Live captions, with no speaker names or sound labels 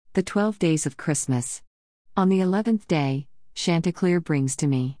The 12 Days of Christmas. On the 11th day, Chanticleer brings to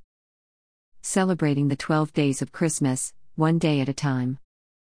me. Celebrating the 12 days of Christmas, one day at a time.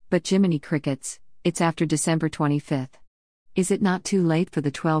 But Jiminy Crickets, it's after December 25th. Is it not too late for the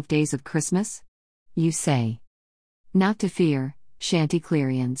 12 days of Christmas? You say. Not to fear,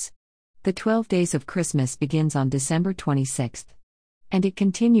 Chanticleerians. The 12 days of Christmas begins on December 26th. And it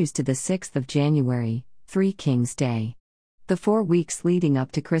continues to the 6th of January, Three Kings Day. The 4 weeks leading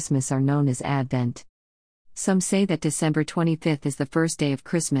up to Christmas are known as Advent. Some say that December 25th is the first day of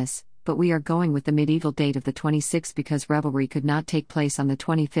Christmas, but we are going with the medieval date of the 26th because revelry could not take place on the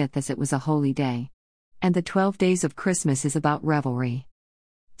 25th as it was a holy day. And the 12 days of Christmas is about revelry.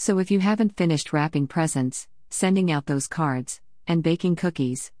 So if you haven't finished wrapping presents, sending out those cards, and baking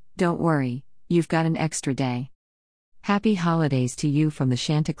cookies, don't worry, you've got an extra day. Happy holidays to you from the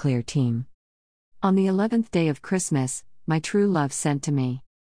Chanticleer team. On the 11th day of Christmas, my true love sent to me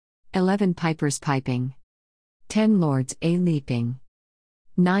 11 pipers piping, 10 lords a leaping,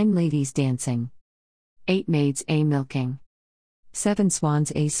 9 ladies dancing, 8 maids a milking, 7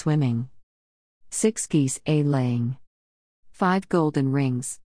 swans a swimming, 6 geese a laying, 5 golden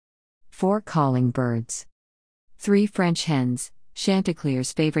rings, 4 calling birds, 3 French hens,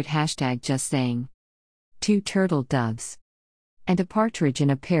 Chanticleer's favorite hashtag just saying, 2 turtle doves, and a partridge in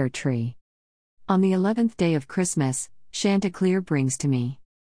a pear tree. On the 11th day of Christmas, Chanticleer brings to me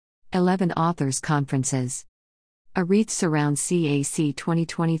 11 authors' conferences. A wreath surrounds CAC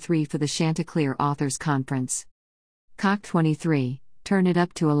 2023 for the Chanticleer Authors Conference. COC 23, turn it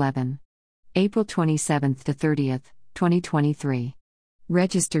up to 11. April 27th to 30th, 2023.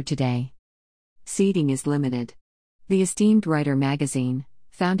 Register today. Seating is limited. The esteemed Writer magazine,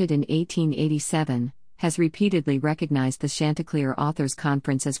 founded in 1887, has repeatedly recognized the Chanticleer Authors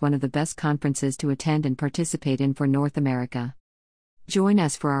Conference as one of the best conferences to attend and participate in for North America. Join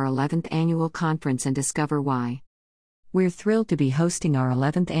us for our 11th annual conference and discover why. We're thrilled to be hosting our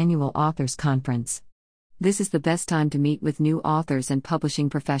 11th annual Authors Conference. This is the best time to meet with new authors and publishing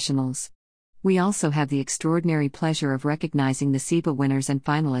professionals. We also have the extraordinary pleasure of recognizing the SIBA winners and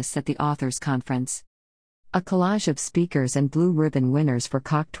finalists at the Authors Conference. A collage of speakers and blue ribbon winners for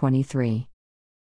COC 23.